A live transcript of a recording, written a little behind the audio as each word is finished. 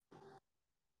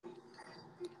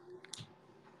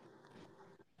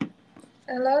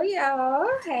Hello, y'all.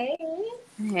 Hey.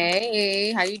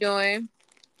 Hey, how you doing?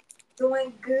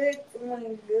 Doing good,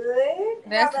 doing good. How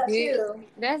That's about good. you?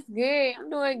 That's good. I'm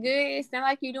doing good. It sound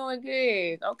like you doing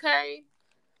good. Okay.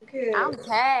 I'm Good.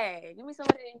 tired. Give me some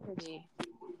of that energy.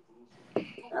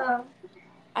 Um,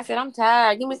 I said I'm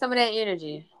tired. Give me some of that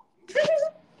energy.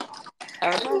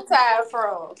 what you Okay. tired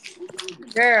from?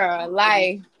 Girl,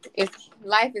 life is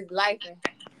life.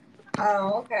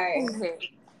 Oh, okay.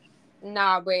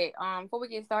 Nah, but before we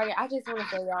get started, I just want to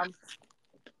say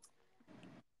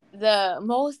the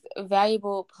most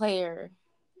valuable player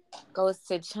goes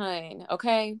to Chun.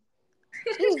 Okay.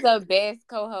 She's the best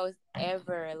co-host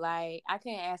ever. Like I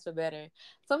can't ask for better.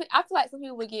 I feel like some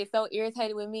people would get so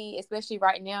irritated with me, especially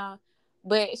right now.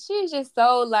 But she's just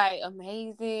so like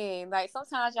amazing. Like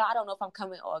sometimes y'all, I don't know if I'm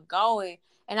coming or going,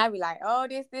 and I be like, oh,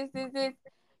 this, and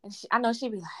I know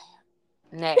she'd be like,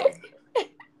 nah,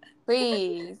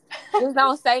 please, just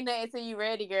don't say nothing until you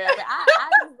ready, girl. But I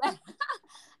just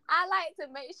I like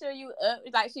to make sure you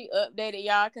like she updated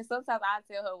y'all, cause sometimes I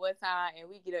tell her what time and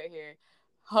we get up here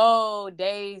whole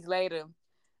days later.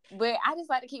 But I just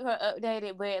like to keep her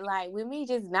updated. But like with me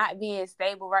just not being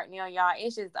stable right now, y'all,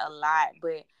 it's just a lot.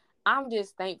 But I'm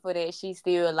just thankful that she's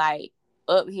still like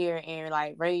up here and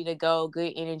like ready to go,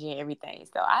 good energy and everything.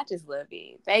 So I just love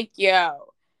it. Thank you.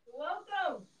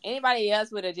 Welcome. Anybody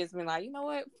else would have just been like, you know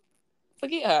what?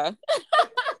 Forget her.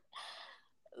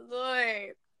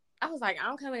 Lord. I was like,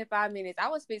 I'm coming in 5 minutes. I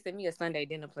was fixing me a Sunday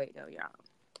dinner plate though, y'all.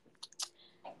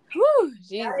 Whew,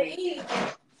 Gotta Jesus. eat.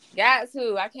 Got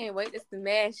to. I can't wait to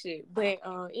smash it. But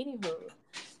anywho,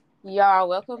 y'all,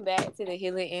 welcome back to the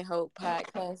Healing and Hope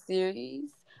podcast series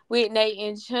with Nate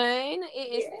and Chun.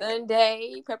 It is Yeah.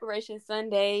 Sunday, preparation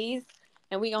Sundays,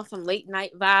 and we on some late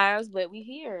night vibes, but we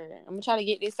here. I'm gonna try to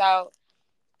get this out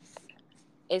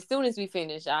as soon as we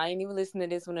finish. I ain't even listening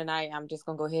to this one tonight. I'm just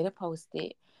gonna go ahead and post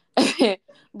it.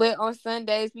 But on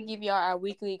Sundays, we give y'all our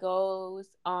weekly goals,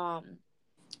 our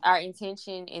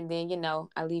intention, and then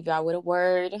I leave y'all with a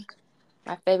word.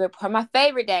 My favorite part, my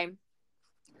favorite day.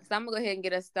 So I'm gonna go ahead and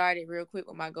get us started real quick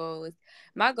with my goals.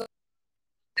 My goal,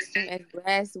 as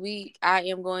last week, I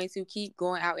am going to keep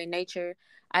going out in nature.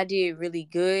 I did really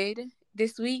good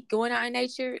this week going out in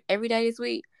nature every day this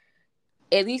week,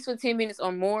 at least for 10 minutes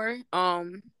or more.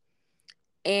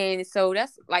 And so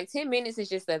that's like 10 minutes is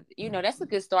just that's a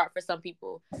good start for some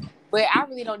people. But I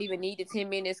really don't even need the 10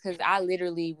 minutes because I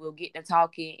literally will get to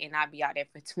talking and I'll be out there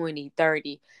for 20,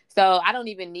 30. So I don't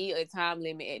even need a time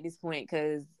limit at this point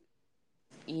because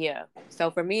yeah. So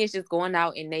for me, it's just going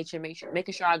out in nature,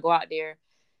 making sure I go out there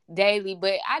daily.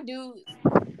 But I do,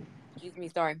 excuse me,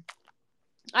 sorry.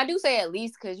 I do say at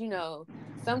least because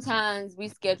sometimes we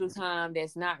schedule time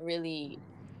that's not really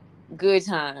good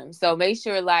time. So make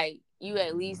sure like you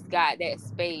at least got that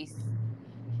space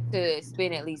to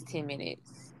spend at least 10 minutes.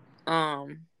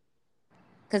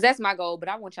 Because that's my goal. But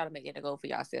I want y'all to make that a goal for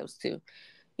yourselves too.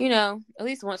 At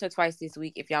least once or twice this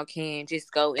week, if y'all can,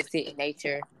 just go and sit in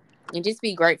nature and just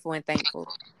be grateful and thankful.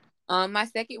 My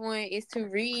second one is to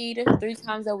read 3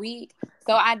 times a week.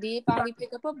 So I did finally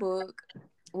pick up a book.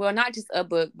 Well, not just a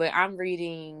book, but I'm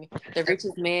reading The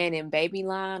Richest Man in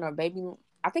Babylon or Baby.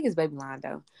 I think it's Babylon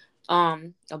though.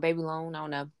 Or Babylon. I don't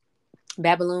know.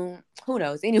 Babylon. Who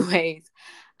knows? Anyways,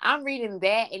 I'm reading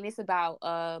that, and it's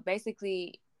about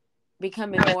basically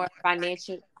becoming more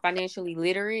financially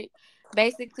literate.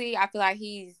 Basically, I feel like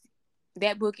he's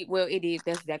that book. Well, it is.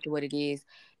 That's exactly what it is.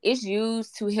 It's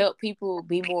used to help people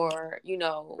be more,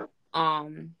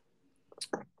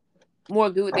 more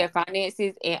good with their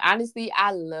finances. And honestly,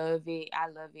 I love it. I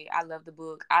love it. I love the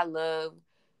book. I love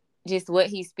just what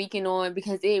he's speaking on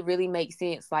because it really makes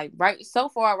sense. Like right so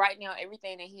far, right now,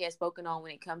 everything that he has spoken on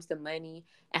when it comes to money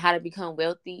and how to become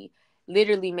wealthy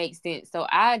literally makes sense. So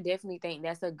I definitely think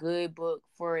that's a good book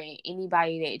for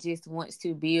anybody that just wants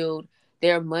to build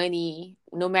their money,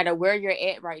 no matter where you're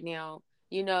at right now.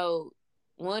 You know,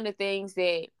 one of the things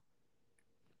that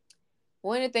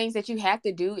you have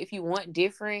to do if you want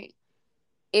different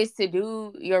is to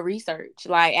do your research,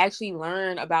 like actually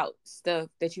learn about stuff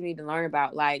that you need to learn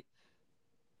about. Like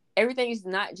everything is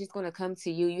not just going to come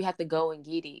to you. You have to go and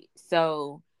get it.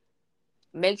 So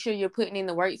make sure you're putting in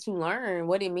the work to learn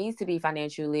what it means to be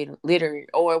financially literate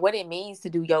or what it means to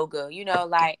do yoga.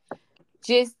 Like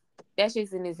just that's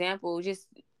just an example. Just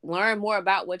learn more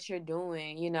about what you're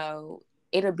doing.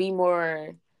 It'll be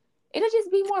more. It'll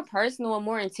just be more personal and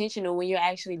more intentional when you're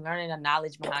actually learning the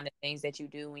knowledge behind the things that you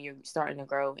do when you're starting to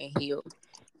grow and heal.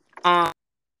 Um,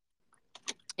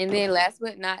 and then last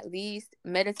but not least,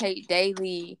 meditate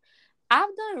daily.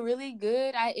 I've done really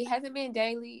good. It hasn't been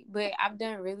daily, but I've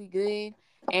done really good.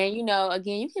 And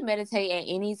again, you can meditate at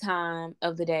any time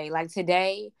of the day. Like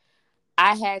today,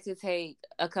 I had to take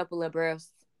a couple of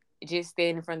breaths just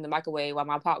standing in front of the microwave while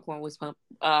my popcorn was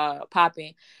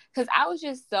popping, because I was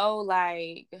just so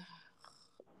like,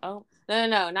 oh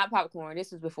no, not popcorn.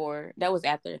 This was before. That was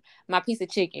after my piece of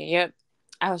chicken. Yep,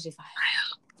 I was just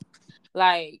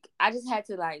like I just had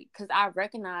to because I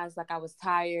recognized like I was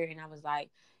tired and I was like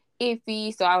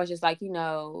iffy, so I was just like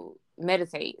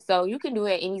meditate. So you can do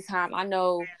it anytime. I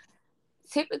know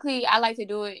typically I like to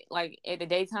do it like at the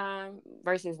daytime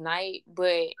versus night,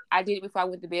 but I did it before I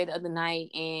went to bed the other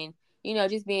night, and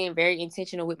just being very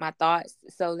intentional with my thoughts.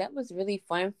 So that was really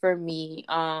fun for me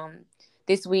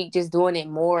this week, just doing it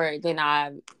more than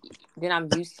I'm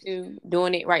used to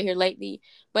doing it right here lately.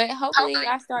 But hopefully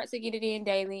I start to get it in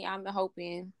daily. I'm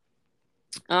hoping.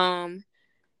 Um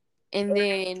and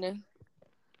then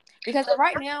because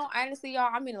right now, honestly,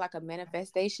 y'all, I'm in like a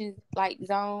manifestation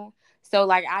zone. So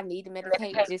like I need to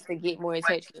meditate just to get more in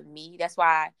touch with me. That's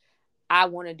why I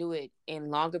want to do it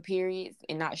in longer periods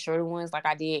and not shorter ones like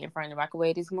I did in front of the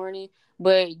microwave this morning.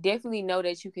 But definitely know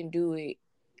that you can do it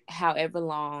however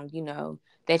long,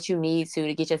 that you need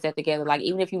to get yourself together. Like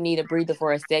even if you need a breather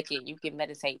for a second, you can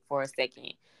meditate for a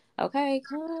second. Okay,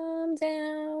 calm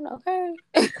down. Okay.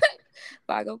 If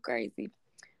I go crazy.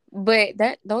 But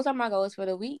those are my goals for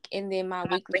the week. And then my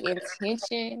weekly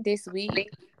intention this week,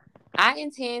 I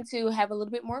intend to have a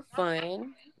little bit more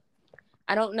fun.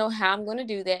 I don't know how I'm gonna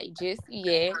do that just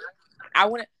yet. I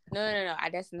wanna no.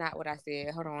 That's not what I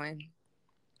said. Hold on.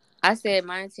 I said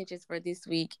my intentions for this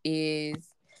week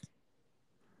is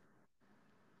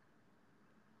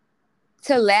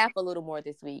to laugh a little more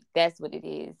this week. That's what it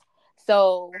is.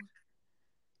 So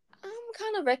I'm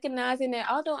kind of recognizing that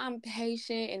although I'm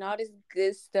patient and all this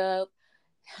good stuff,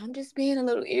 I'm just being a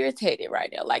little irritated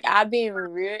right now. Like I've been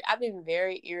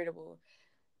very irritable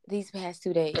these past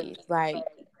 2 days. Like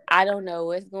I don't know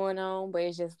what's going on, but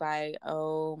it's just like,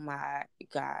 oh my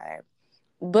God.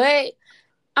 But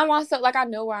I'm also like I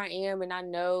know where I am and I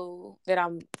know that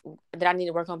I need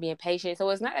to work on being patient. So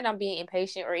it's not that I'm being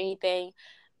impatient or anything.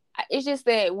 It's just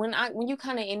that when you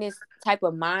kind of in this type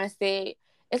of mindset,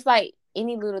 it's like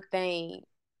any little thing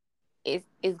is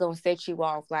gonna set you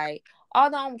off. Like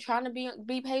although I'm trying to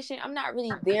be patient, I'm not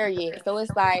really there yet. So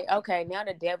it's like okay, now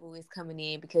the devil is coming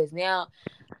in because now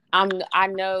I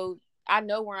know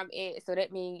where I'm at. So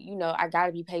that means I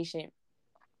gotta be patient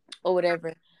or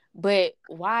whatever. But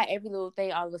why every little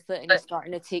thing all of a sudden is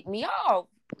starting to tick me off?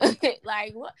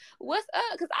 Like what's up?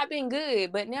 Because I've been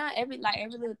good, but now every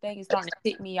little thing is starting to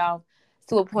tick me off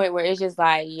to a point where it's just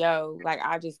like yo, like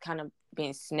I just kind of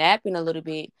been snapping a little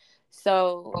bit.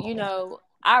 So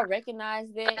I recognize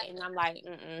that, and I'm like,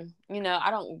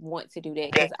 I don't want to do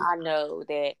that because I know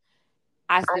that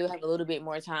I still have a little bit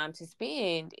more time to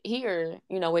spend here,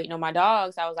 waiting on my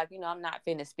dogs. I was like, I'm not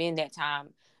finna spend that time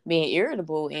being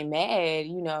irritable and mad,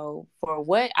 for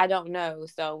what I don't know.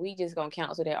 So we just gonna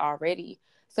cancel that already.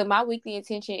 So my weekly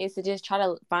intention is to just try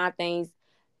to find things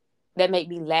that make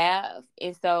me laugh.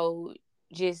 And so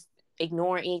just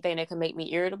ignoring anything that can make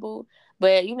me irritable.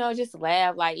 But just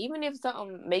laugh. Like even if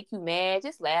something make you mad,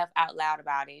 just laugh out loud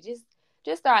about it.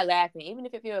 Just start laughing. Even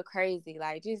if it feel crazy.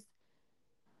 Like just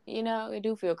it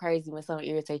do feel crazy when someone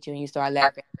irritates you and you start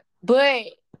laughing. But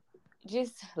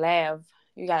just laugh.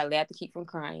 You gotta laugh to keep from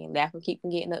crying, laugh to keep from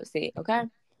getting upset. Okay.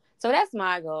 So that's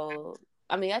my goal.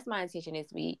 I mean, that's my intention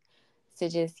this week to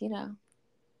just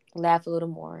laugh a little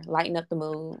more, lighten up the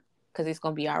mood, because it's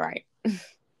gonna be all right.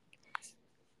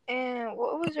 And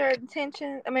what was your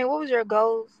intention? I mean, what was your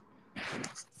goals?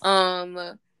 You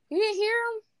didn't hear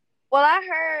him? Well, I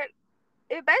heard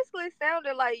it basically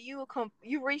sounded like you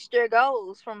reached your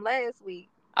goals from last week.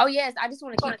 Oh yes, I just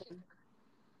want to keep them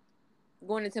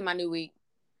going into my new week.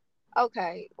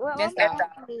 Okay. Well, That's I'm all.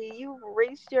 happy you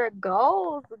reached your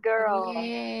goals, girl.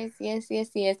 Yes.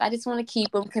 I just want to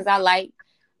keep them because I like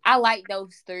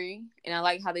those three, and I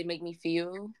like how they make me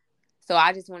feel. So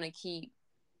I just want to keep.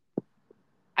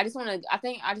 I just want to. I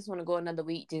think I just want to go another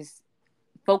week just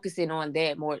focusing on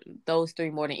that more, those three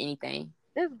more than anything.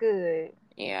 That's good.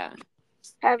 Yeah.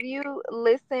 Have you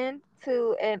listened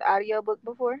to an audiobook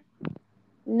before?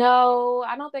 No,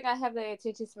 I don't think I have the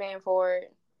attention span for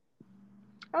it.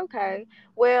 Okay.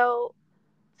 Well,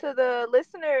 to the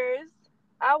listeners,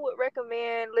 I would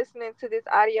recommend listening to this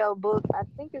audiobook. I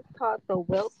think it's called The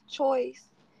Wealth Choice,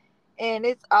 and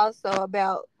it's also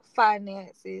about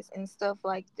finances and stuff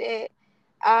like that.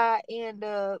 I end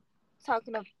up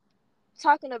talking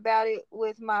talking about it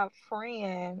with my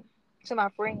friend to my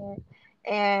friend,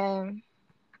 and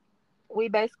we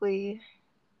basically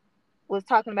was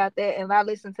talking about that, and I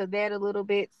listened to that a little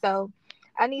bit. So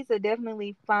I need to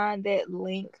definitely find that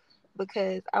link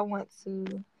because I want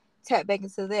to tap back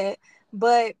into that.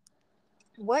 But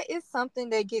what is something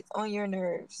that gets on your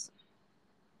nerves?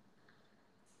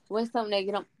 What's something that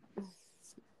get on?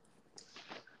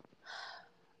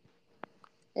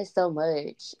 It's so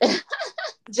much.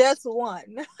 Just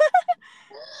one.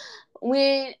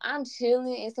 When I'm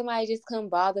chilling and somebody just come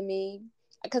bother me,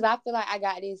 because I feel like I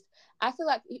got this. I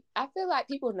feel like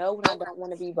people know when I don't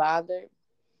want to be bothered.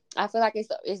 I feel like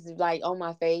it's like on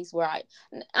my face where I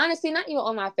honestly not even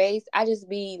on my face. I just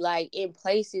be like in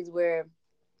places where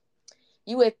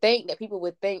you would think that people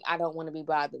would think I don't want to be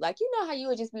bothered. Like you know how you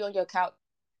would just be on your couch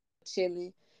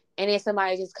chilling, and then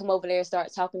somebody just come over there and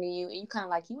start talking to you, and you kind of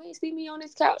like you ain't see me on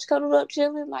this couch cuddled up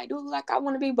chilling. Like dude, like I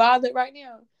want to be bothered right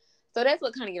now. So that's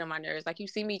what kind of get on my nerves. Like you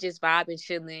see me just vibing,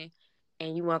 chilling,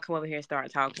 and you want to come over here and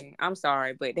start talking. I'm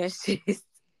sorry, but that's just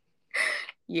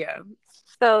yeah.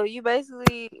 So you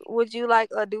basically, would you like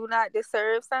a do not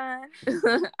disturb sign?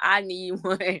 I need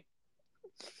one.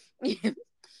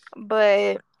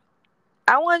 But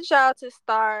I want y'all to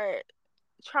start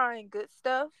trying good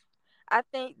stuff. I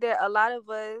think that a lot of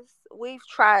us, we've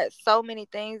tried so many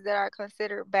things that are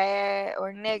considered bad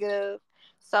or negative.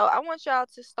 So I want y'all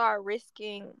to start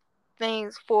risking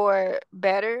things for a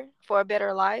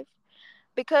better life.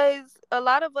 Because a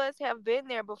lot of us have been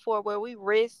there before where we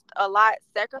risked a lot,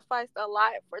 sacrificed a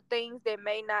lot for things that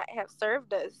may not have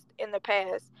served us in the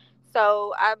past.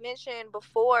 So I mentioned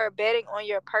before betting on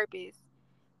your purpose.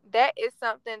 That is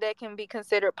something that can be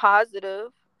considered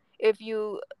positive if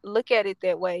you look at it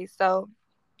that way. So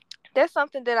that's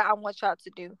something that I want y'all to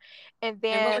do. And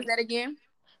And what then was that again?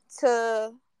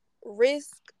 to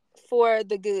risk for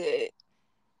the good.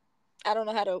 I don't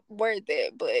know how to word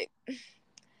that, but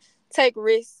take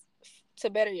risks to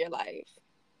better your life.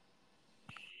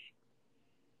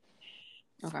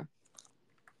 Okay.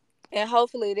 And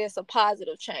hopefully there's a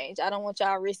positive change. I don't want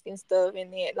y'all risking stuff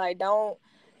and then like don't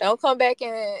come back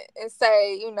and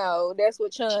say, that's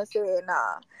what Chun said.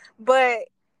 Nah. But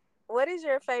what is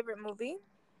your favorite movie?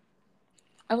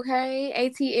 Okay,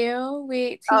 ATL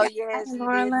with Oh T.I. yes, and you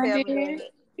Lauren did tell me London.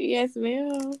 that. Yes,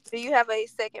 ma'am. Do you have a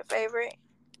second favorite?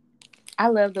 I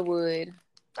love the wood.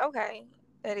 Okay.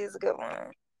 That is a good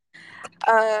one.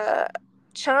 Uh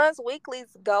Chun's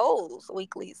weekly's goals.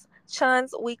 Weeklies.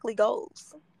 Chun's weekly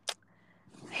goals.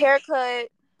 Haircut.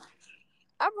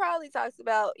 I probably talked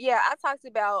about, I talked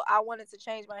about I wanted to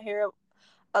change my hair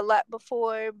a lot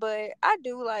before, but I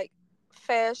do like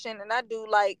fashion and I do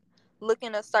like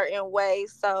looking a certain way.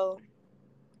 So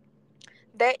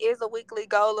that is a weekly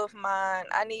goal of mine.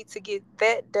 I need to get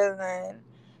that done.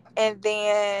 And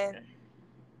then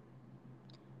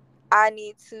I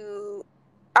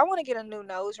want to get a new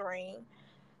nose ring.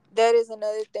 That is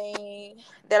another thing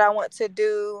that I want to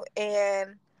do.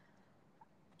 And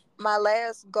my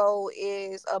last goal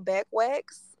is a back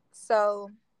wax. So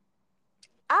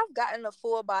I've gotten a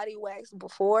full body wax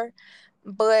before,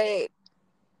 but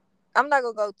I'm not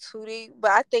gonna go too deep,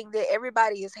 but I think that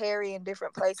everybody is hairy in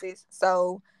different places.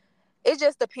 So it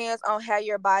just depends on how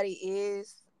your body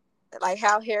is, like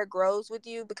how hair grows with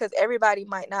you, because everybody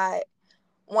might not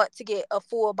want to get a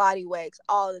full body wax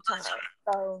all the time.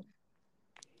 So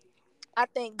I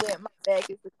think that my back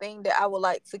is the thing that I would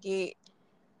like to get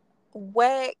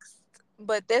waxed.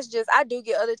 But that's just, I do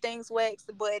get other things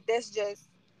waxed, but that's just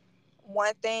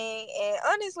one thing. And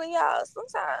honestly, y'all,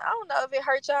 sometimes I don't know if it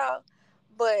hurt y'all,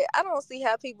 but I don't see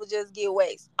how people just get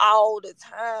waxed all the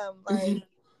time. Like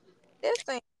this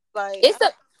thing, like It's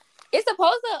a it's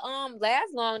supposed to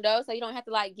last long though, so you don't have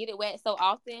to like get it wet so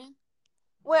often.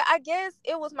 well, I guess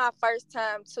it was my first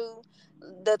time too.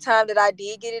 The time that I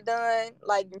did get it done,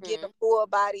 like getting a Hmm. full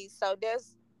body, so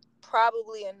that's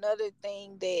probably another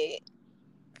thing that,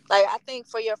 like, I think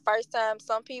for your first time,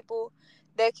 some people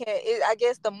I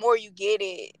guess the more you get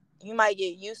it, you might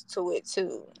get used to it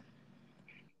too.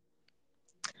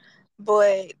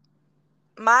 But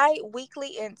my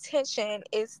weekly intention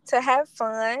is to have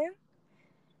fun.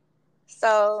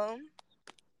 So,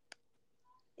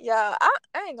 yeah,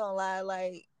 I ain't gonna lie.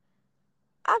 Like,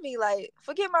 I be like,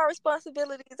 forget my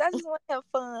responsibilities. I just want to have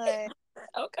fun.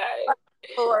 Okay. Like,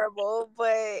 horrible,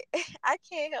 but I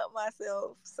can't help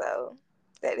myself. So,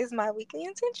 that is my weekly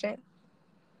intention.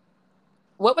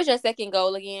 What was your second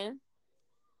goal again?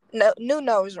 No, new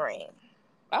nose ring.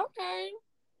 Okay.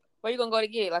 Where you gonna go to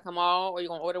get it? Like a mall, or you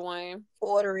gonna order one?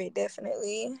 Order it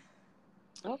definitely.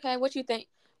 Okay. What you think?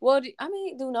 Well, I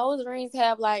mean, do nose rings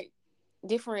have like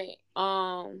different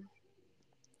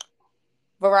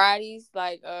varieties?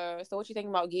 Like so what you think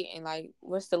about getting? Like,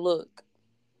 what's the look?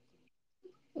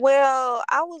 Well,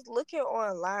 I was looking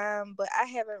online, but I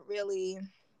haven't really.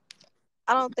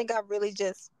 I don't think I really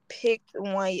just picked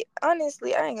one.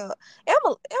 Honestly, I ain't gonna.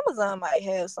 Amazon might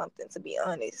have something, to be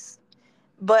honest,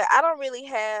 but I don't really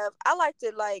have. I like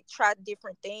to like try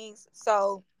different things,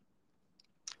 so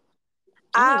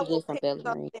I need I to will get some pick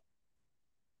Bellarine. something.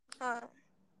 Huh?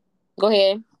 Go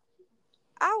ahead.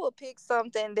 I will pick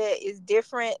something that is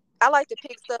different. I like to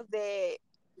pick stuff that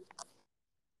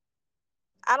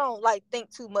I don't like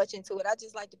think too much into it. I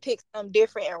just like to pick something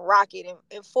different and rock it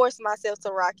and force myself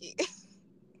to rock it.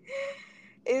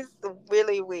 It's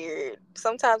really weird.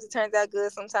 Sometimes it turns out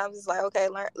good. Sometimes it's like, okay,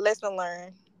 lesson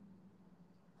learned.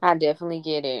 I definitely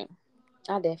get it.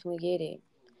 I definitely get it.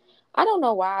 I don't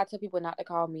know why I tell people not to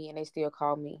call me and they still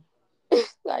call me.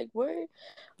 Like what?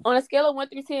 On a scale of 1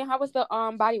 through 10, how was the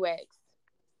body wax?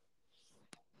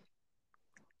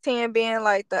 10 being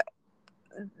like the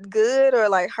good or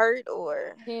like hurt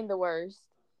or 10 the worst.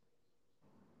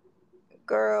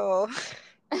 girl.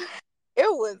 It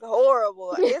was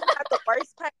horrible. It's not the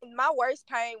worst pain. My worst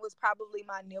pain was probably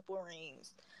my nipple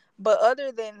rings. But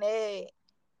other than that,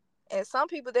 and some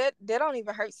people that don't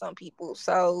even hurt some people.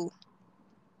 So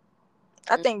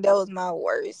I think that was my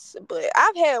worst. But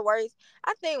I've had worse.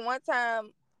 I think one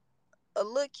time a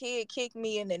little kid kicked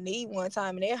me in the knee one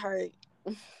time and it hurt.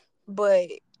 But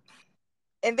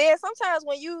and then sometimes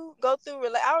when you go through,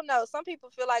 I don't know, some people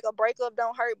feel like a breakup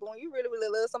don't hurt, but when you really, really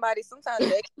love somebody, sometimes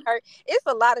that can hurt. It's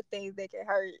a lot of things that can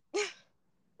hurt.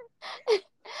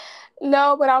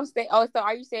 No, but I'm saying. Oh, so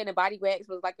are you saying the body wax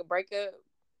was like a breakup?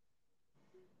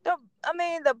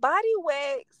 The body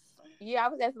wax, Yeah, I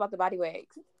was asking about the body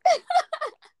wax.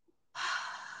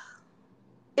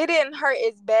 it didn't hurt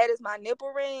as bad as my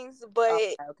nipple rings, but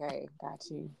Okay, okay, got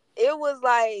you. it was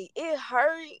like, it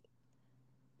hurt.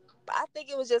 I think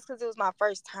it was just because it was my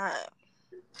first time.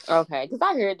 Okay, because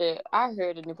I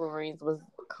heard the nipple rings was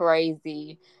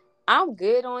crazy. I'm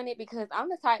good on it because I'm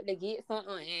the type to get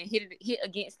something and hit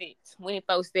against it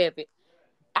 24/7.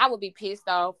 I would be pissed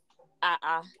off.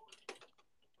 I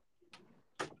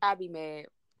I'd be mad.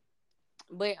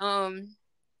 But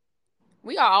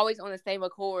we are always on the same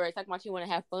accord. Talking about you want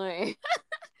to have fun.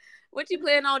 What you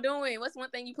plan on doing? What's one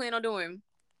thing you plan on doing?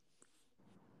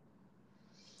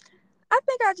 I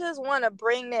think I just want to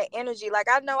bring that energy. Like,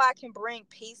 I know I can bring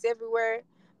peace everywhere,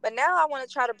 but now I want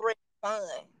to try to bring fun.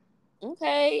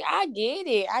 Okay, I get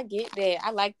it. I get that.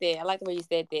 I like that. I like the way you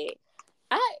said that.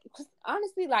 I 'cause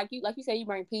honestly, like you said, you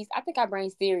bring peace. I think I bring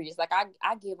serious. Like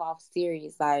I give off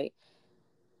serious. Like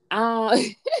I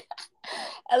don't,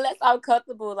 unless I'm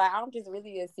comfortable. Like I'm just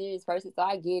really a serious person, so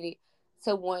I get it.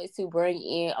 To want to bring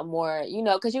in a more,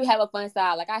 because you have a fun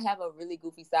side. Like I have a really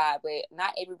goofy side, but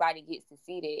not everybody gets to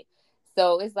see that.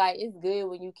 So it's like it's good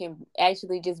when you can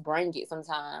actually just bring it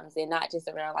sometimes, and not just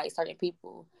around like certain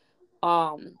people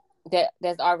um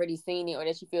that's already seen it or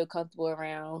that you feel comfortable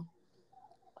around.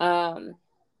 Um,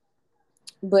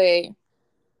 but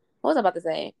what was I about to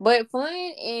say? But fun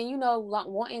and like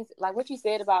wanting like what you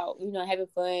said about having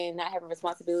fun, not having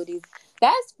responsibilities.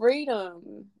 That's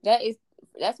freedom.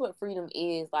 That's what freedom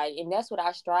is like, and that's what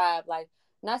I strive. Like,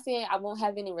 not saying I won't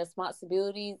have any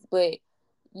responsibilities, but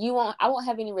I won't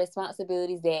have any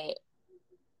responsibilities that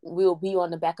will be on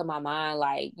the back of my mind.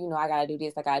 Like, I gotta do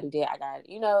this, I gotta do that, I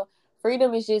gotta.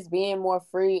 Freedom is just being more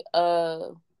free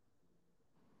of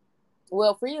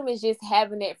well, freedom is just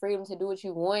having that freedom to do what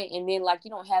you want, and then like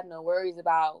you don't have no worries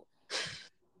about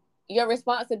your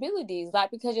responsibilities,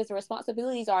 like because your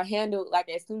responsibilities are handled like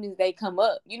as soon as they come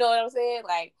up. You know what I'm saying?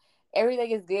 Like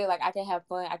everything is good. Like I can have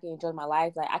fun, I can enjoy my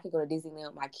life. Like I can go to Disneyland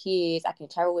with my kids, I can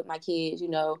travel with my kids.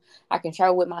 I can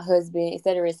travel with my husband,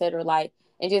 etc., etc. Like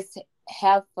and just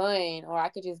have fun, or I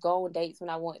could just go on dates when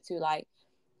I want to. Like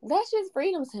that's just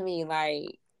freedom to me.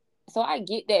 Like, so I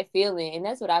get that feeling, and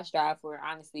that's what I strive for,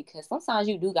 honestly. Because sometimes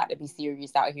you do got to be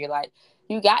serious out here. Like,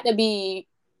 you got to be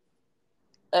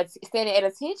standing at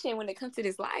attention when it comes to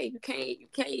this life.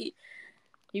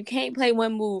 You can't play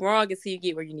one move wrong until you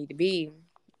get where you need to be.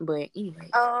 But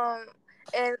anyway, Um,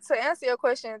 and to answer your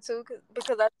question too,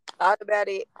 because I thought about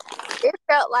it, it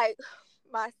felt like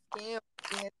my skin,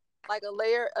 like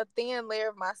a thin layer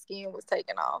of my skin was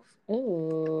taken off.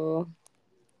 ooh,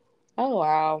 oh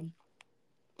wow,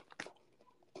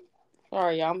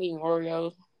 sorry, y'all. I'm eating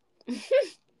Oreos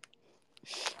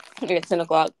at 10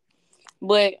 o'clock.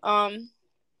 But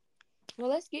well,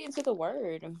 let's get into the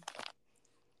word.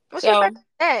 What's your So, favorite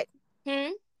snack?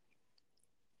 hmm.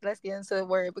 Let's get into the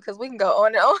word because we can go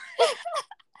on and on.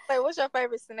 Like, what's your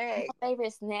favorite snack? My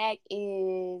favorite snack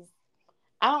is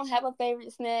I don't have a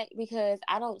favorite snack because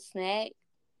I don't snack.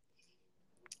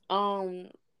 Um,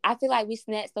 I feel like we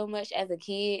snacked so much as a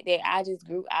kid that I just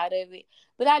grew out of it.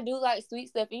 But I do like sweet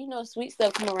stuff. And you know, sweet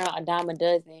stuff come around a dime a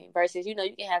dozen versus, you know,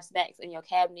 you can have snacks in your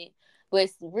cabinet. But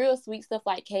it's real sweet stuff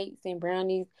like cakes and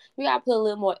brownies, you gotta put a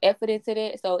little more effort into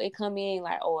that. So it come in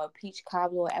like, oh, a peach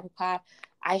cobbler or apple pie,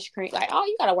 ice cream. Like, oh,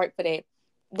 you gotta work for that.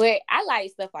 But I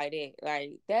like stuff like that.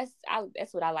 Like that's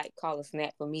what I like call a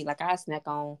snack for me. Like I snack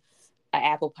on an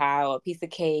apple pie or a piece of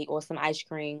cake or some ice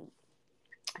cream.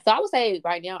 So I would say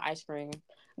right now ice cream.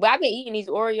 But I've been eating these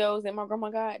Oreos and my grandma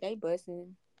got they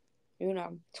busting. You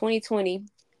know, 2020.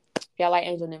 Y'all like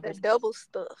angel The numbers. double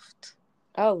stuffed.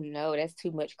 Oh no, that's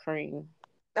too much cream.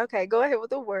 Okay, go ahead with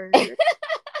the word.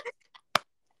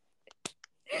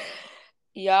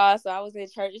 Y'all, so I was in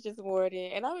church this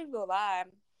morning and I'm even gonna lie.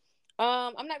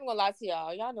 I'm not even gonna lie to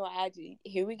y'all. Y'all know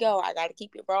here we go. I gotta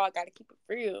keep it raw, I gotta keep it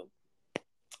real.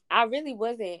 I really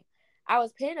wasn't. I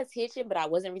was paying attention, but I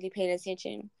wasn't really paying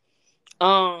attention.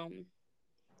 And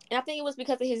I think it was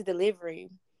because of his delivery.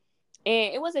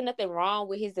 And it wasn't nothing wrong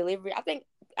with his delivery. I think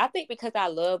because I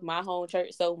love my home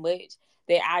church so much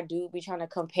that I do be trying to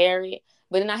compare it.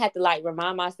 But then I had to like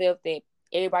remind myself that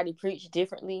everybody preached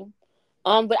differently.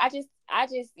 But I just, I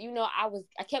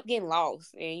kept getting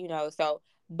lost and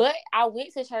but I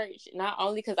went to church not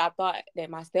only because I thought that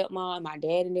my stepmom, my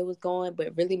dad and it was going,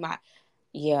 but really my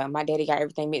daddy got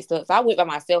everything mixed up. So I went by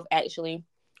myself actually.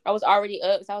 I was already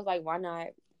up, so I was like, why not?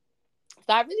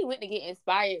 So I really went to get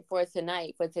inspired for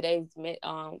tonight, for today's,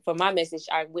 for my message.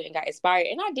 I went and got inspired,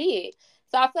 and I did.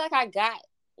 So I feel like I got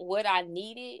what I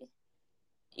needed,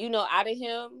 out of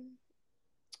him.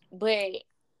 But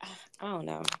I don't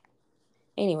know.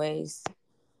 Anyways,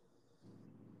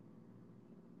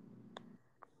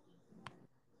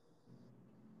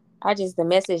 the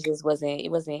message just wasn't. It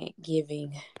wasn't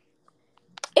giving.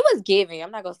 It was giving.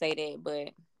 I'm not gonna say that, but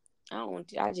I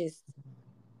don't.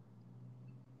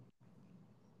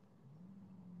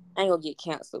 I ain't gonna get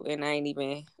canceled, and I ain't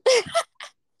even.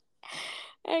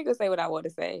 I ain't gonna say what I want to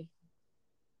say.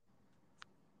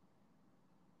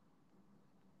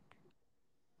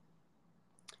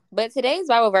 But today's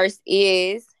Bible verse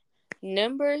is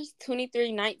Numbers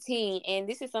 23:19, and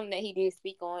this is something that he did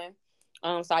speak on.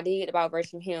 So I did get the Bible verse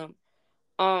from him.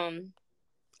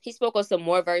 He spoke on some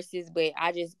more verses, but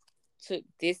I just took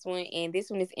this one, and this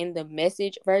one is in the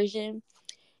Message version.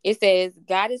 It says,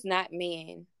 "God is not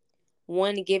man,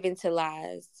 one given to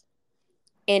lies,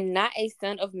 and not a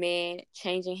son of man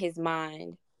changing his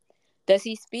mind. Does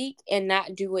he speak and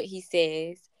not do what he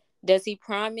says? Does he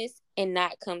promise and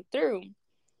not come through?"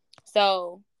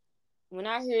 So when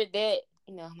I heard that,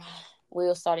 my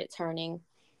wheels started turning.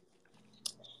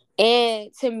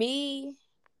 And to me,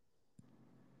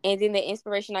 and then the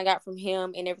inspiration I got from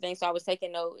him and everything, so I was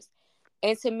taking notes.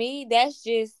 And to me, that's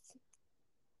just,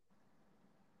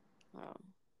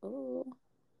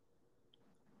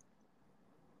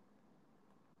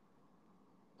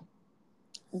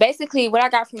 basically what I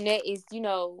got from that is,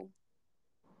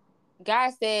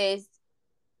 God says,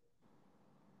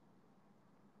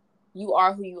 you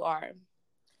are who you are.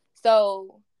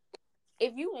 So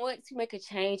if you want to make a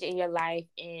change in your life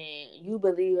and you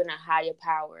believe in a higher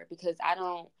power, because I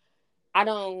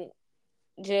don't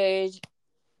judge.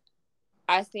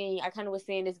 I kind of was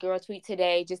seeing this girl tweet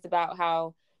today just about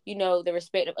how, the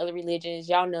respect of other religions.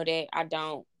 Y'all know that I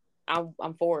don't. I'm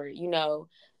for it.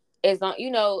 As long,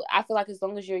 I feel like as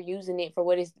long as you're using it for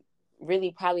what it's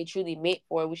really probably truly meant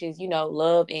for, which is,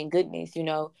 love and goodness,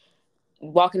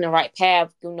 walking the right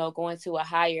path, going to a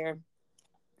higher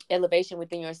elevation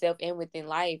within yourself and within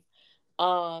life.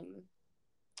 And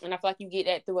I feel like you get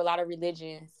that through a lot of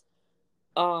religions.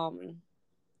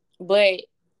 But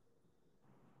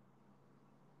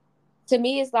to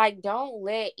me, it's like, don't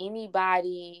let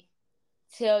anybody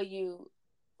tell you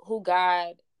who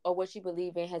God or what you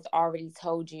believe in has already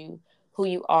told you who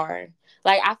you are.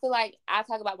 Like, I feel like I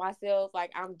talk about myself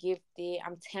like I'm gifted,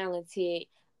 I'm talented,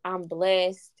 I'm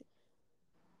blessed.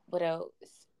 What else?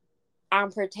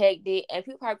 I'm protected. And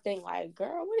people probably think like,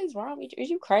 girl, what is wrong with you? Is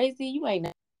you crazy? You ain't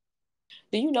know.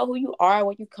 Do you know who you are,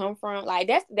 where you come from? Like,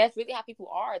 that's really how people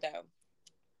are, though.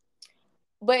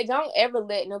 But don't ever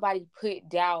let nobody put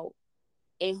doubt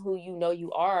in who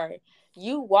you are.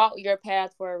 You walk your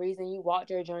path for a reason. You walked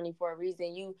your journey for a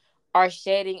reason. You are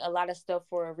shedding a lot of stuff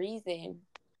for a reason.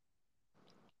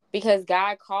 Because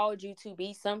God called you to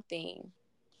be something.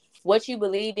 What you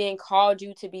believed in called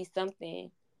you to be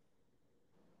something.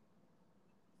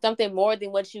 Something more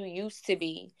than what you used to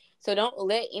be. So don't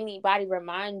let anybody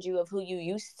remind you of who you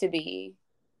used to be.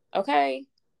 Okay?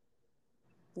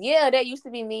 Yeah, that used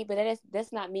to be me, but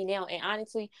that's not me now. And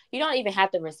honestly, you don't even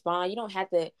have to respond. You don't have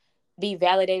to be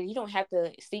validated. You don't have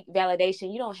to seek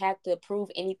validation. You don't have to prove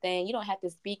anything. You don't have to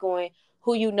speak on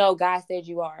who you know God said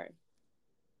you are.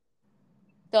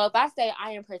 So if I say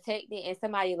I am protected and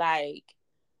somebody like,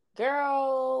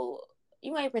 girl,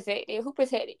 you ain't protected. Who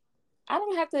protected? I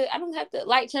don't have to,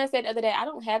 like Chun said the other day, I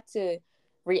don't have to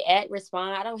react,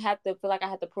 respond. I don't have to feel like I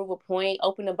have to prove a point,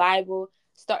 open the Bible,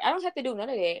 start. I don't have to do none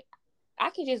of that. I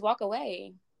can just walk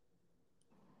away.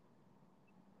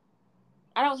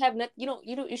 I don't have nothing.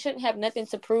 You shouldn't have nothing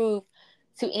to prove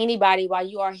to anybody while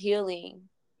you are healing,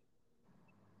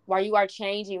 while you are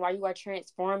changing, while you are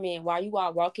transforming, while you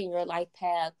are walking your life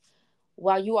path,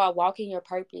 while you are walking your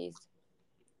purpose.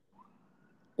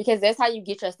 Because that's how you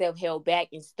get yourself held back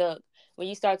and stuck. When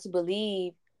you start to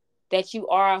believe that you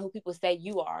are who people say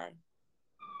you are.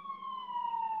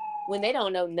 When they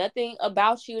don't know nothing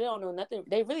about you, they don't know nothing.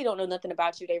 They really don't know nothing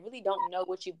about you. They really don't know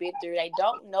what you've been through. They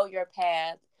don't know your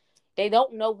path. They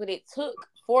don't know what it took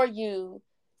for you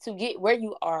to get where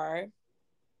you are.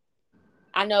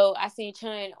 I know I seen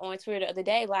Chun on Twitter the other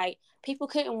day, like, people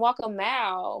couldn't walk a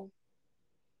mile.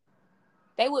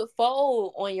 They would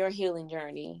fold on your healing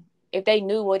journey if they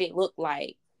knew what it looked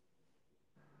like.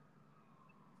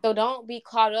 So don't be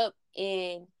caught up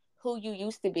in who you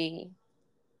used to be.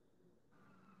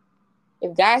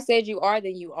 If God said you are,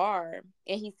 then you are.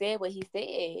 And he said what he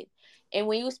said. And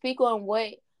when you speak on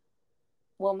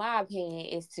my opinion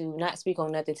is to not speak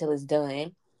on nothing till it's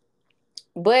done.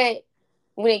 But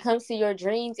when it comes to your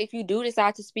dreams, if you do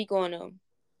decide to speak on them,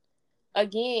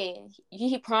 again,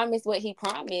 he promised what he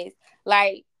promised.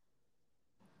 Like,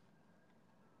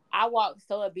 I walk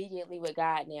so obediently with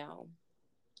God now.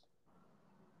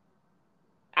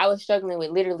 I was struggling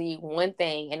with literally one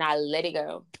thing and I let it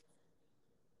go.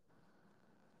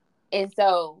 And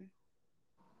so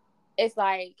it's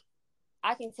like,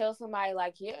 I can tell somebody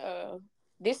like, yeah,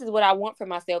 this is what I want for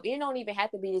myself. It don't even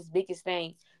have to be this biggest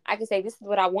thing. I can say, this is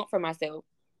what I want for myself.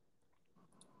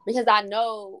 Because I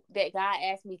know that God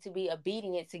asked me to be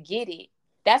obedient to get it.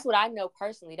 That's what I know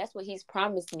personally. That's what he's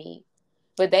promised me.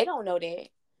 But they don't know that.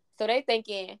 So they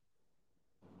thinking,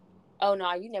 oh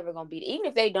no, you never gonna beat it. Even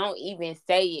if they don't even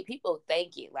say it, people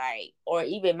think it, like, or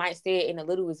even might say it in the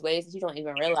littlest ways that you don't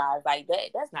even realize, like,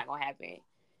 that's not gonna happen.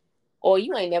 Or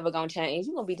you ain't never gonna change.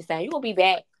 You're gonna be the same. You're gonna be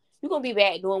back. You're gonna be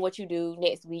back doing what you do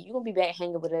next week. You're gonna be back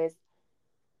hanging with us.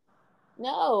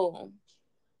 No.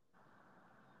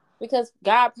 Because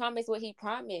God promised what he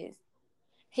promised.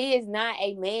 He is not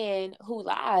a man who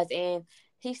lies, and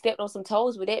he stepped on some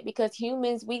toes with it because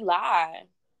humans, we lie.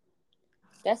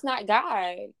 That's not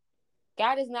God.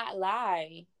 God does not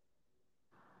lie.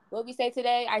 What we say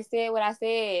today, I said what I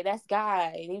said. That's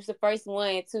God. And he was the first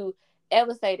one to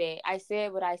ever say that. I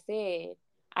said what I said.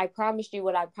 I promised you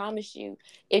what I promised you.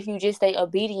 If you just stay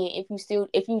obedient,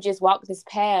 if you just walk this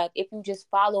path, if you just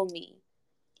follow me,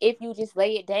 if you just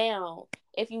lay it down,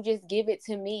 if you just give it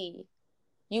to me,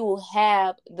 you will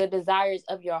have the desires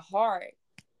of your heart.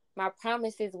 My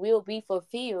promises will be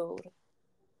fulfilled.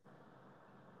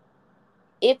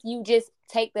 If you just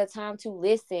take the time to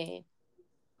listen,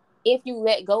 if you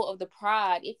let go of the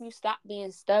pride, if you stop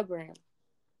being stubborn,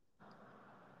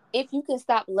 if you can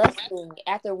stop lusting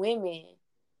after women,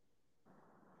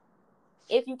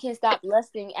 if you can stop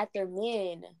lusting after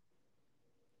men,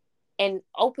 and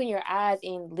open your eyes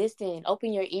and listen,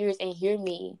 open your ears and hear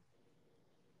me.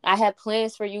 I have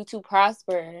plans for you to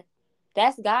prosper.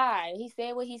 That's God. He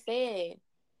said what he said.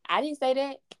 I didn't say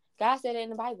that. God said it in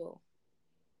the Bible.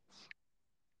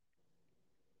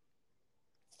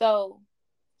 So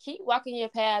keep walking your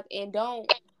path and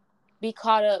don't be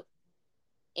caught up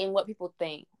in what people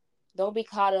think. Don't be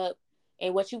caught up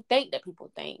in what you think that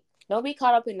people think. Don't be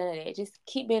caught up in none of that. Just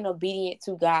keep being obedient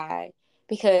to God,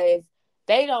 because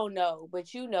they don't know,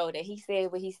 but you know that he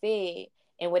said what he said.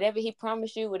 And whatever he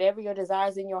promised you, whatever your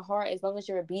desires in your heart, as long as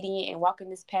you're obedient and walking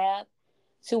this path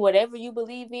to whatever you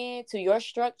believe in, to your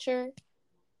structure,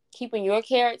 keeping your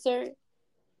character,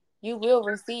 you will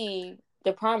receive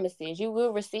the promises. You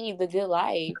will receive the good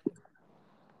life.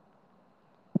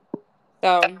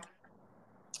 So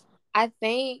I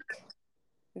think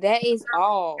that is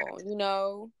all.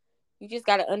 You just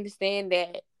got to understand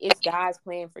that it's God's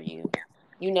plan for you.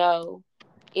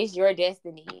 It's your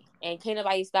destiny, and can't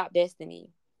nobody stop destiny.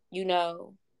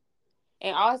 And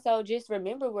also just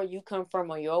remember where you come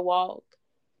from on your walk,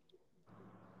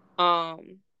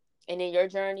 and in your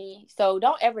journey. So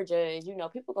don't ever judge.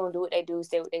 People gonna do what they do,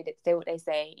 say.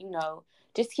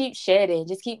 Just keep shedding,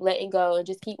 just keep letting go, and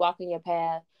just keep walking your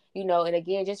path. And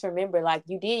again, just remember, like,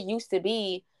 you did used to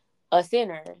be a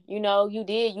sinner. You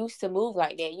did used to move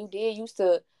like that. You did used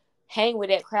to hang with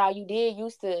that crowd. You did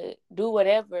used to do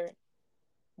whatever.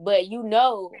 But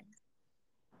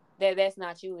that's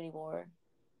not you anymore.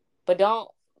 But don't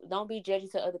be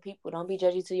judgy to other people. Don't be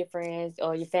judgy to your friends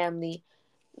or your family.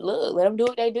 Look, let them do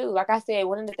what they do. Like I said,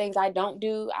 one of the things I don't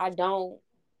do, I don't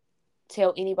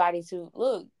tell anybody to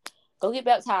look, go get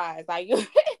baptized. Like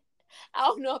I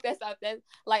don't know if that's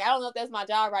like I don't know if that's my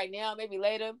job right now. Maybe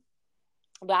later,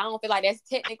 but I don't feel like that's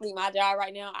technically my job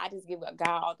right now. I just give God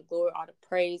all the glory, all the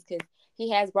praise, because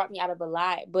He has brought me out of a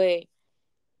lot. But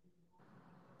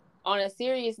on a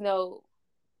serious note,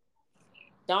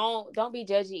 don't be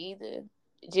judgy either.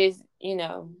 Just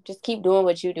just keep doing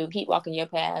what you do. Keep walking your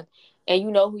path, and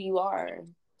you know who you are.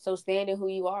 So stand in who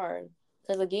you are.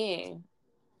 Because again,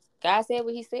 God said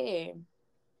what He said.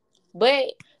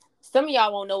 But some of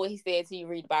y'all won't know what He said till you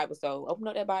read the Bible. So open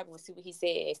up that Bible and see what He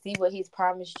said. See what He's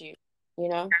promised you. You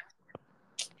know,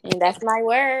 and that's my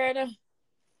word.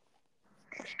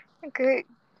 Good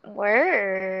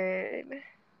word.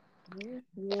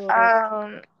 Yeah.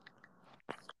 Um,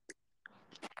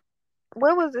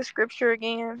 what was the scripture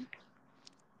again?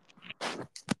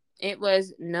 It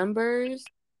was Numbers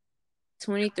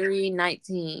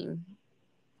 23:19.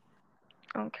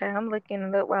 Okay, I'm looking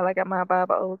it up while I got my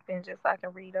Bible open just so I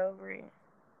can read over it.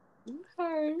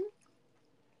 Okay.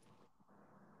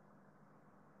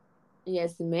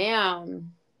 Yes,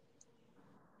 ma'am.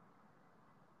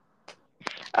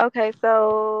 Okay,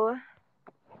 so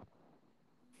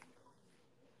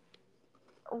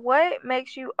what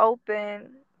makes you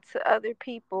open to other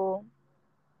people?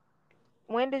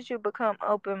 When did you become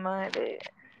open minded?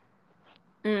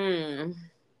 Mm.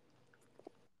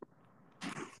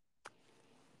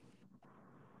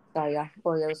 Sorry, y'all.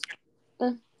 Oreos.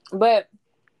 But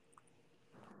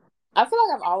I feel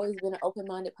like I've always been an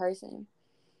open-minded person.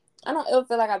 I don't ever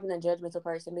feel like I've been a judgmental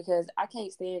person because I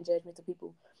can't stand judgmental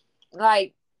people.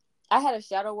 Like, I had a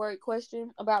shadow work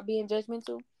question about being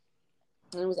judgmental,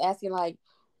 and it was asking like,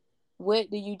 what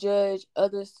do you judge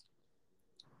others?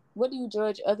 What do you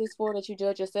judge others for that you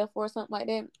judge yourself for, or something like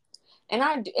that?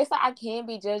 And it's like I can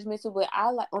be judgmental, but I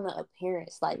like on an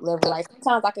appearance like level. Like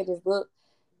sometimes I can just look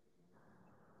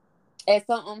at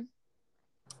something.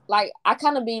 Like I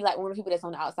kind of be like one of the people that's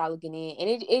on the outside looking in,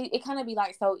 and it kind of be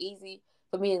like so easy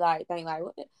for me to like think like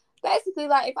basically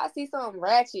like if I see something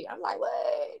ratchet, I'm like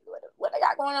what they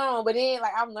got going on, but then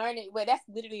like I'm learning, but that's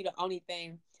literally the only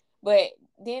thing. But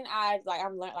then I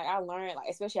learned like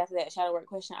especially after that shadow work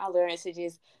question, I learned to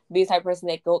just be the type of person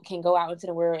that can go out into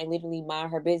the world and literally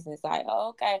mind her business. Like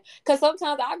okay, because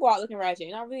sometimes I go out looking ratchet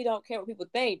and I really don't care what people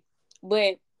think,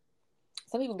 but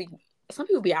some people be some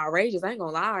people be outrageous. I ain't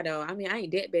gonna lie though. I mean, I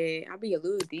ain't that bad. I be a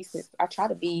little decent. I try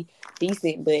to be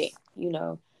decent, but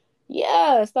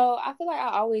yeah. So I feel like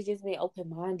I always just been open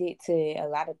minded to a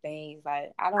lot of things.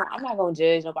 Like I'm not gonna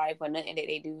judge nobody for nothing that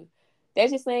they do. That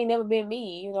just ain't never been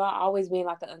me. I always been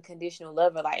like an unconditional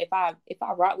lover. Like if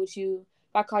I rock with you,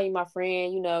 if I call you my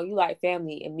friend, you like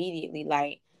family immediately.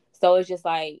 Like so it's just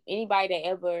like anybody that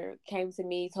ever came to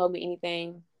me, told me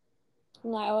anything, I'm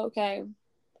like, oh, okay.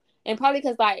 And probably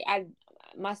because like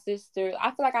my sister,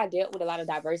 I feel like I dealt with a lot of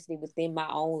diversity within my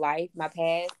own life, my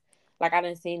past. Like I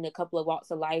done seen a couple of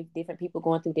walks of life, different people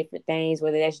going through different things,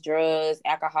 whether that's drugs,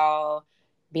 alcohol,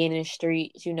 being in the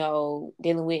streets, dealing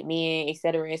with men, et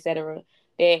cetera, et cetera.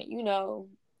 That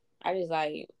I just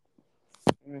like,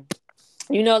 mm.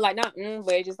 Like not,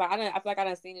 but it's just like I feel like I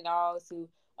done seen it all to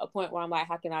a point where I'm like,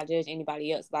 how can I judge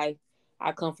anybody else? Like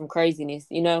I come from craziness.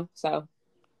 So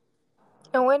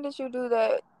And when did you do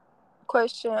that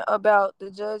question about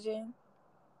the judging?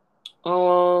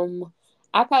 Um,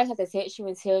 I probably have to text you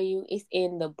and tell you it's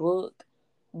in the book,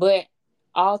 but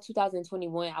all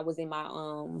 2021 I was in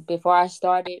my before I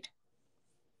started.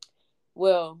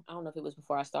 Well, I don't know if it was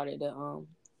before I started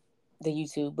the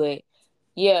YouTube, but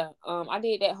yeah, I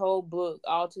did that whole book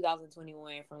all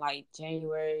 2021 from like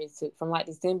January to from like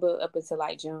December up until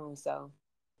like June. So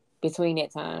between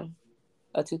that time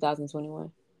of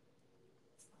 2021.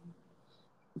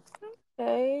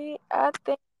 Okay, I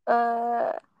think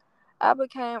I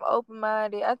became open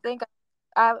minded. I think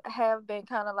I have been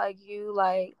kind of like you,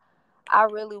 like I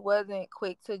really wasn't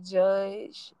quick to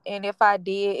judge, and if I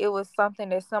did, it was something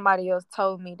that somebody else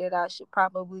told me that I should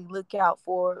probably look out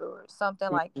for or something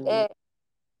like Mhm. that.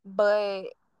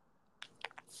 But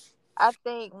I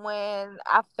think when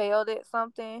I failed at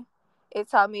something, it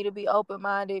taught me to be open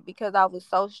minded because I was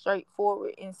so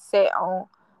straightforward and set on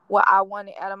what I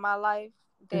wanted out of my life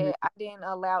Mhm. that I didn't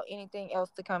allow anything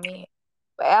else to come in.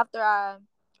 But after I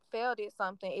failed at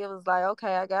something, it was like,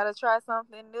 okay, I gotta try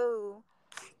something new.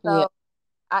 Yeah. So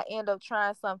I end up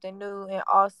trying something new and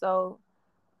also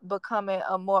becoming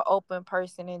a more open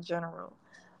person in general.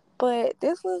 But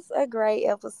this was a great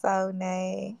episode,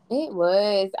 Nay. It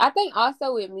was. I think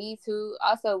also with me too,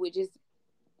 also with just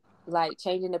like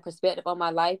changing the perspective on my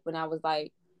life when I was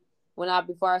like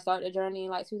before I started the journey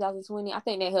in like 2020, I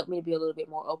think that helped me to be a little bit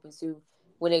more open to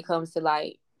when it comes to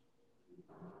like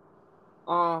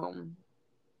um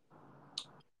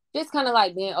just kind of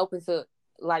like being open to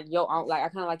like your own, like I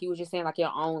kind of like you were just saying, like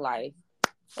your own life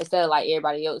instead of like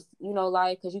everybody else,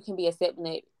 life, because you can be accepting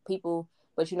of people,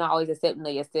 but you're not always accepting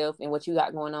of yourself and what you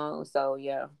got going on. So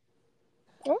yeah.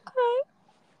 Okay.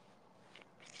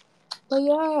 But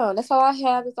yeah, that's all I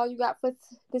have. That's all you got for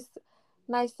this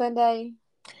nice Sunday.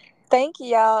 Thank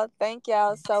y'all. Thank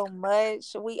y'all so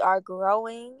much. We are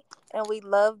growing and we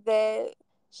love that.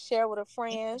 Share with a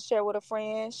friend, share with a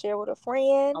friend, share with a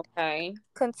friend. Okay.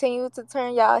 Continue to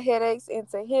turn y'all headaches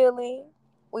into healing.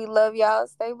 We love y'all.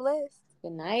 Stay blessed.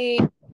 Good night.